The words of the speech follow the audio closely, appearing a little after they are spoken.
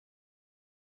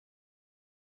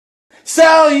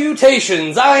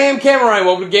Salutations! I am Cameron,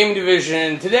 welcome to Gaming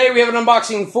Division. Today we have an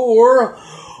unboxing for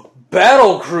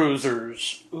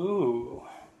Battlecruisers. Ooh.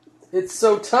 It's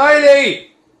so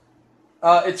tiny!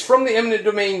 It's from the Eminent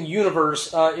Domain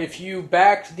universe. If you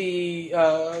backed the,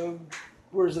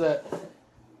 where's that?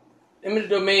 Eminent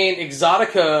Domain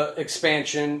Exotica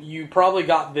expansion, you probably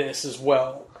got this as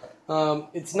well.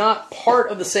 It's not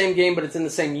part of the same game, but it's in the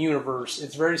same universe.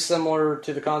 It's very similar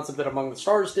to the concept that Among the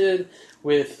Stars did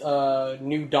with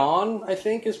New Dawn, I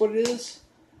think is what it is.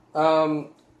 And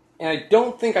I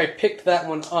don't think I picked that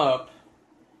one up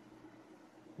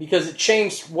because it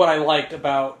changed what I liked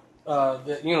about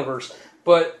the universe.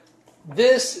 But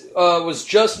this was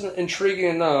just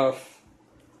intriguing enough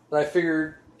that I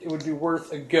figured it would be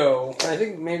worth a go. And I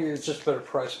think maybe it's just a better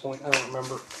price point. I don't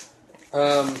remember.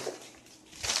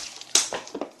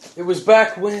 It was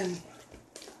back when.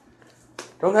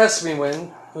 Don't ask me when.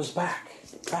 It was back.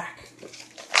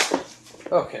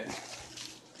 Okay.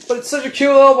 But it's such a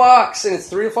cute little box, and it's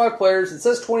 3 to 5 players. It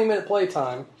says 20-minute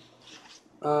playtime.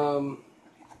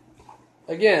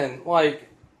 Again, like,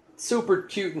 super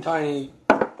cute and tiny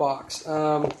box.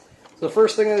 So the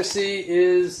first thing I see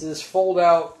is this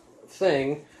fold-out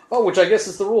thing. Oh, which I guess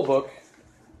is the rule book.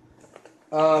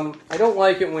 I don't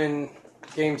like it when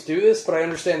games do this, but I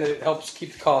understand that it helps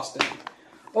keep the cost down.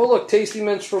 Oh, look, Tasty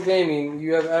Minstrel Gaming.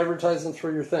 You have advertisements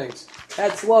for your things.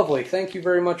 That's lovely. Thank you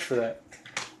very much for that.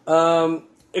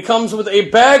 It comes with a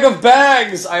bag of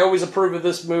bags. I always approve of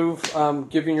this move,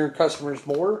 giving your customers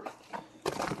more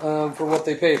for what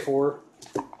they pay for.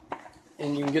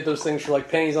 And you can get those things for like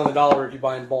pennies on the dollar if you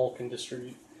buy in bulk and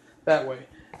distribute that way.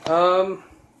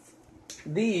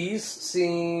 These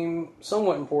seem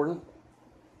somewhat important.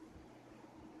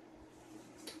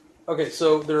 Okay,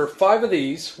 so there are 5 of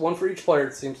these, 1 for each player,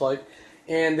 it seems like,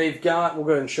 and they've got, we'll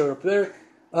go ahead and show it up there,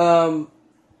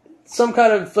 some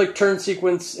kind of like turn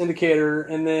sequence indicator,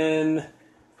 and then,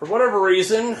 for whatever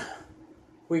reason,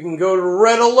 we can go to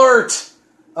red alert.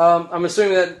 I'm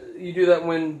assuming that you do that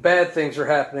when bad things are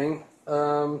happening,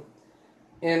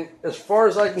 and as far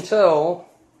as I can tell,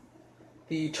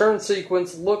 the turn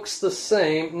sequence looks the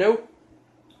same. Nope.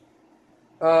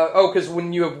 Because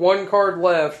when you have 1 card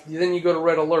left, then you go to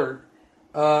red alert.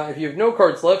 If you have no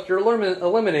cards left, you're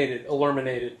eliminated.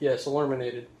 Yes,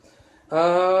 eliminated.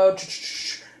 The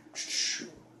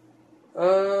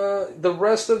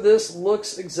rest of this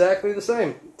looks exactly the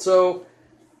same. So,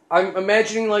 I'm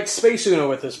imagining like Space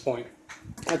Uno at this point.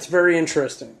 That's very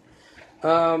interesting.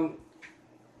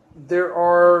 There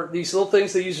are these little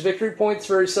things that use victory points,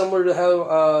 very similar to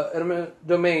how Eminent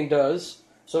Domain does.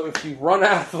 So if you run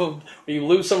out of, or you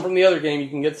lose some from the other game, you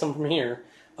can get some from here.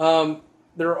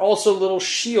 There are also little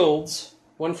shields,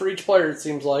 1 for each player, it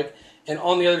seems like, and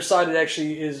on the other side it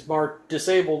actually is marked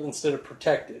disabled instead of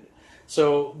protected.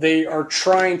 So they are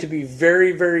trying to be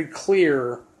very, very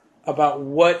clear about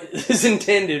what is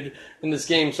intended in this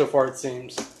game so far, it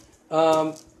seems.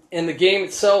 And the game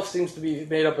itself seems to be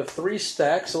made up of 3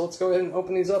 stacks, so let's go ahead and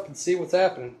open these up and see what's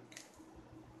happening.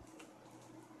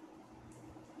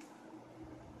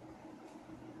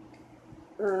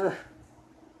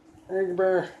 Egg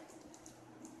bear.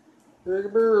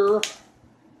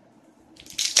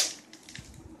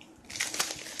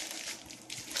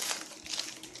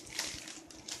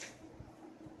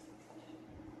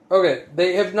 Okay,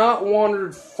 they have not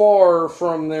wandered far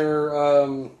from their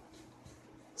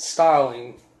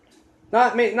styling.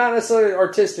 Not necessarily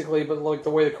artistically, but like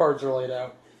the way the cards are laid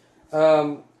out.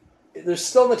 There's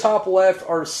still in the top left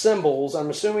are symbols. I'm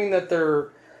assuming that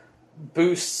they're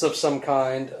boosts of some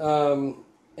kind,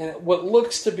 and what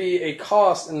looks to be a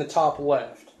cost in the top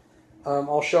left.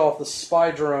 I'll show off the spy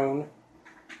drone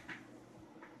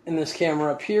in this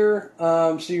camera up here.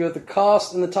 So you got the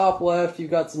cost in the top left, you've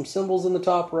got some symbols in the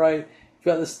top right, you've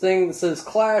got this thing that says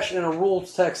Clash and a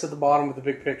rules text at the bottom with a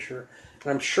big picture. And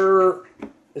I'm sure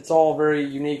it's all very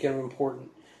unique and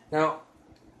important. Now,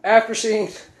 after seeing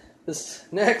this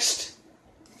next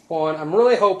one, I'm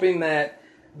really hoping that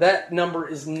number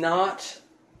is not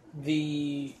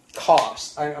the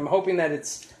cost. I'm hoping that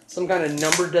it's some kind of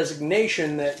number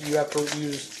designation that you have to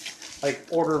use, like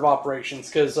order of operations.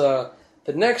 Because the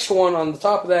next one on the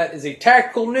top of that is a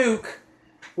tactical nuke,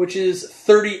 which is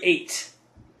 38.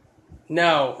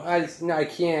 No, I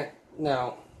can't.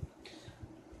 No.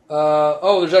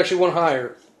 Oh, there's actually one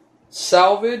higher.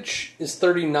 Salvage is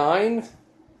 39.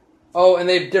 Oh, and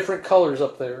they have different colors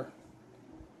up there.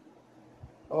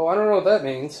 Oh, I don't know what that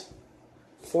means.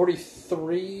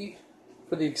 43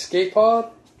 for the escape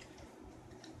pod?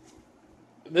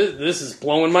 This is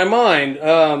blowing my mind.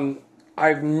 I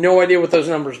have no idea what those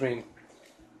numbers mean.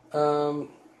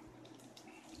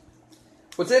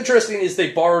 What's interesting is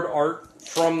they borrowed art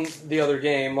from the other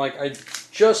game. Like, I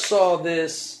just saw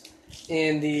this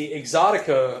in the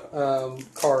Exotica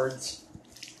cards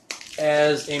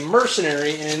as a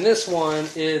mercenary, and in this one,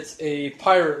 it's a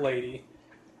pirate lady.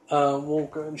 We'll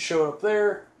go ahead and show it up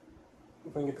there.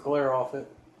 If I can get the glare off it.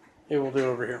 Maybe we'll do it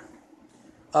over here.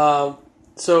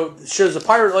 So it shows a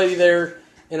pirate lady there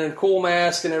in a cool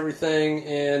mask and everything,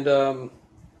 and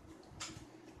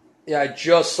yeah, I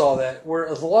just saw that.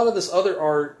 Whereas a lot of this other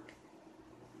art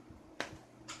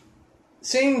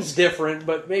seems different,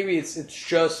 but maybe it's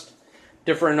just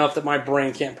different enough that my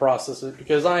brain can't process it,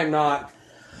 because I am not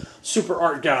super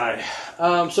art guy.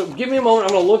 So give me a moment.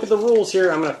 I'm going to look at the rules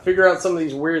here. I'm going to figure out some of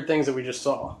these weird things that we just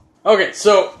saw. Okay,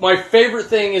 so my favorite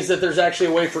thing is that there's actually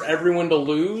a way for everyone to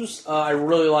lose. I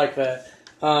really like that.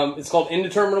 It's called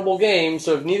Indeterminable Game,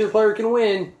 so if neither player can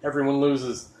win, everyone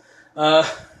loses.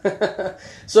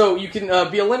 So you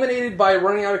can be eliminated by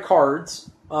running out of cards,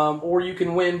 or you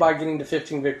can win by getting to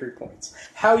 15 victory points.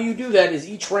 How you do that is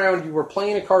each round you are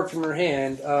playing a card from your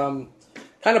hand,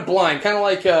 kind of blind, kind of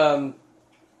like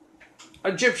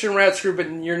Egyptian rat screw, but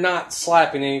you're not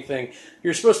slapping anything.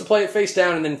 You're supposed to play it face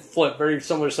down and then flip, very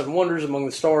similar to Seven Wonders, Among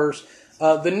the Stars.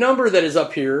 The number that is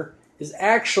up here is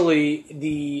actually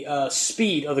the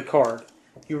speed of the card,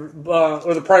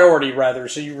 or the priority, rather.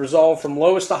 So you resolve from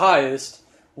lowest to highest,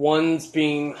 ones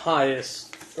being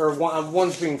highest, or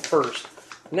ones being first.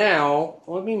 Now,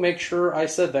 let me make sure I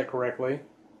said that correctly.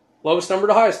 Lowest number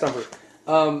to highest number.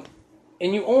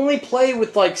 And you only play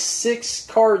with like 6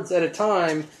 cards at a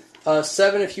time.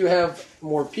 7 if you have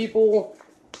more people,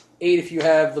 8 if you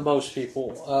have the most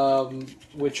people,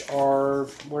 which are,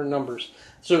 what are numbers?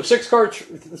 So 6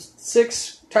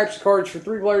 types of cards for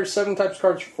 3 players, 7 types of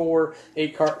cards for 4,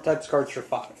 8 types of cards for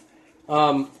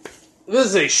 5. This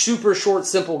is a super short,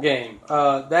 simple game.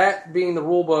 That being the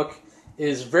rule book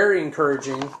is very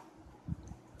encouraging.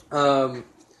 Yeah,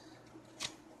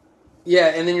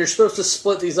 and then you're supposed to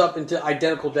split these up into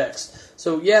identical decks.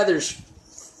 So yeah, there's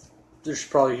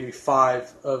probably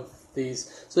 5 of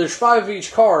these. So there's 5 of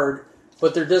each card,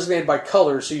 but they're designated by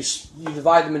color, so you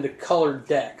divide them into colored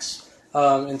decks.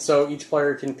 And so each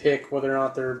player can pick whether or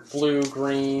not they're blue,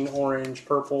 green, orange,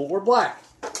 purple, or black.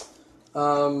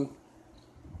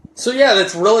 So yeah,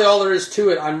 that's really all there is to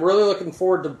it. I'm really looking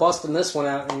forward to busting this one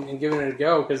out and giving it a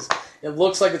go, because it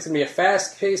looks like it's going to be a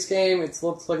fast-paced game. It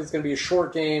looks like it's going to be a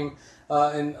short game,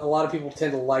 and a lot of people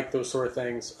tend to like those sort of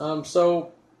things.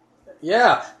 So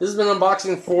yeah, this has been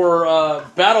unboxing for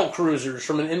Battlecruisers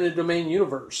from an Infinite Domain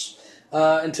universe.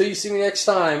 Until you see me next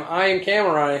time, I am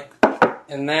Camerai,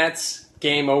 and that's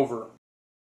game over.